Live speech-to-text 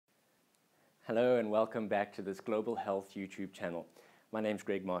Hello and welcome back to this Global Health YouTube channel. My name's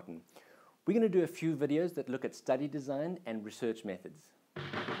Greg Martin. We're going to do a few videos that look at study design and research methods.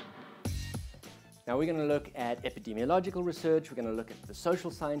 Now we're going to look at epidemiological research, we're going to look at the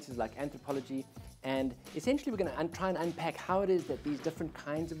social sciences like anthropology, and essentially we're going to try and unpack how it is that these different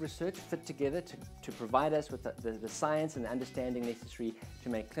kinds of research fit together to provide us with the science and the understanding necessary to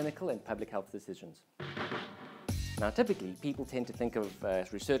make clinical and public health decisions. Now typically people tend to think of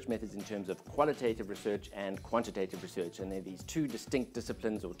research methods in terms of qualitative research and quantitative research, and they're these two distinct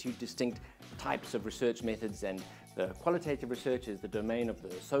disciplines or two distinct types of research methods, and the qualitative research is the domain of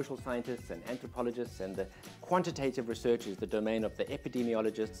the social scientists and anthropologists, and the quantitative research is the domain of the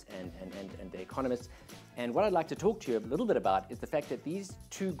epidemiologists and the economists. And what I'd like to talk to you a little bit about is the fact that these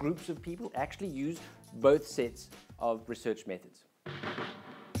two groups of people actually use both sets of research methods.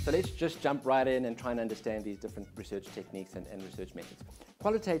 So let's just jump right in and try and understand these different research techniques and research methods.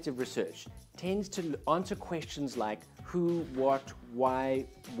 Qualitative research tends to answer questions like who, what, why,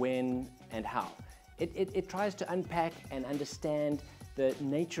 when, and how. It tries to unpack and understand the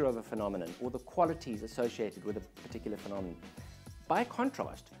nature of a phenomenon or the qualities associated with a particular phenomenon. By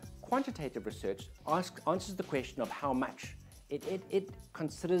contrast, quantitative research answers the question of how much. It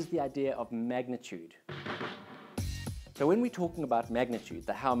considers the idea of magnitude. So when we're talking about magnitude,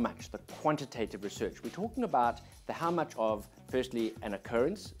 the how much, the quantitative research, we're talking about the how much of, firstly, an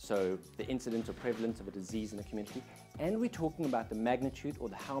occurrence, so the incidence or prevalence of a disease in a community, and we're talking about the magnitude or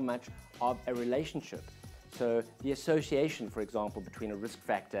the how much of a relationship, so the association, for example, between a risk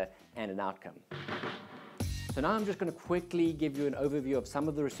factor and an outcome. So now I'm just going to quickly give you an overview of some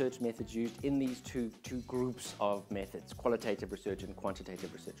of the research methods used in these two groups of methods, qualitative research and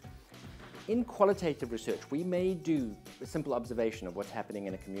quantitative research. In qualitative research, we may do a simple observation of what's happening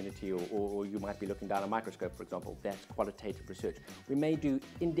in a community, or you might be looking down a microscope, for example. That's qualitative research. We may do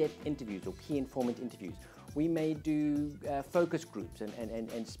in-depth interviews or key informant interviews. We may do focus groups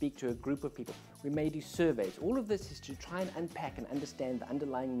and speak to a group of people. We may do surveys. All of this is to try and unpack and understand the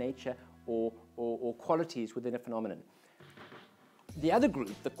underlying nature or qualities within a phenomenon. The other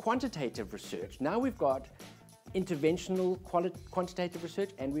group, the quantitative research, now we've got interventional quantitative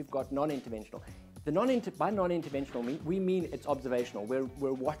research and we've got non-interventional. By non-interventional, we mean it's observational.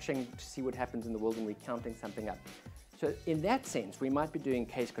 We're watching to see what happens in the world and we're counting something up. So in that sense, we might be doing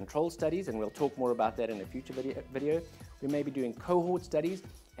case control studies, and we'll talk more about that in a future video. We may be doing cohort studies,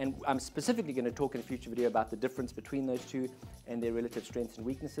 and I'm specifically going to talk in a future video about the difference between those two and their relative strengths and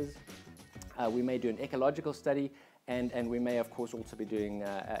weaknesses. We may do an ecological study, and we may, of course, also be doing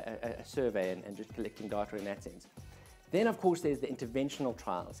a survey and just collecting data in that sense. Then, of course, there's the interventional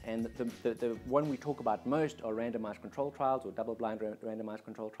trials, and the one we talk about most are randomized control trials or double-blind randomized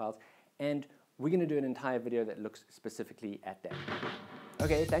control trials, and we're going to do an entire video that looks specifically at that.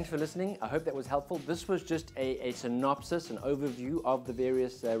 Okay, thanks for listening. I hope that was helpful. This was just a synopsis, an overview of the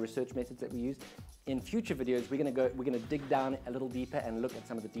various research methods that we use. In future videos, we're going to dig down a little deeper and look at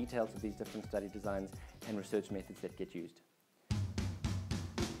some of the details of these different study designs and research methods that get used.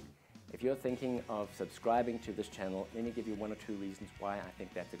 If you're thinking of subscribing to this channel, let me give you one or two reasons why I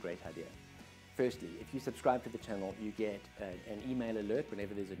think that's a great idea. Firstly, if you subscribe to the channel, you get an email alert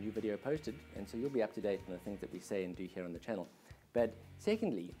whenever there's a new video posted, and so you'll be up to date on the things that we say and do here on the channel. But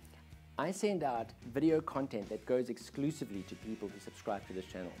secondly, I send out video content that goes exclusively to people who subscribe to this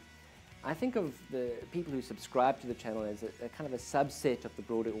channel. I think of the people who subscribe to the channel as a kind of a subset of the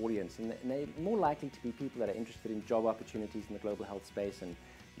broader audience, and they're more likely to be people that are interested in job opportunities in the global health space, and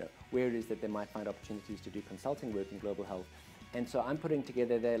where it is that they might find opportunities to do consulting work in global health. And so I'm putting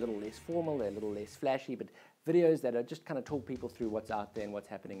together, they're a little less formal, they're a little less flashy, but videos that are just kind of talk people through what's out there and what's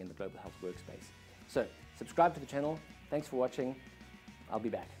happening in the global health workspace. So subscribe to the channel. Thanks for watching. I'll be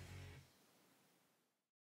back.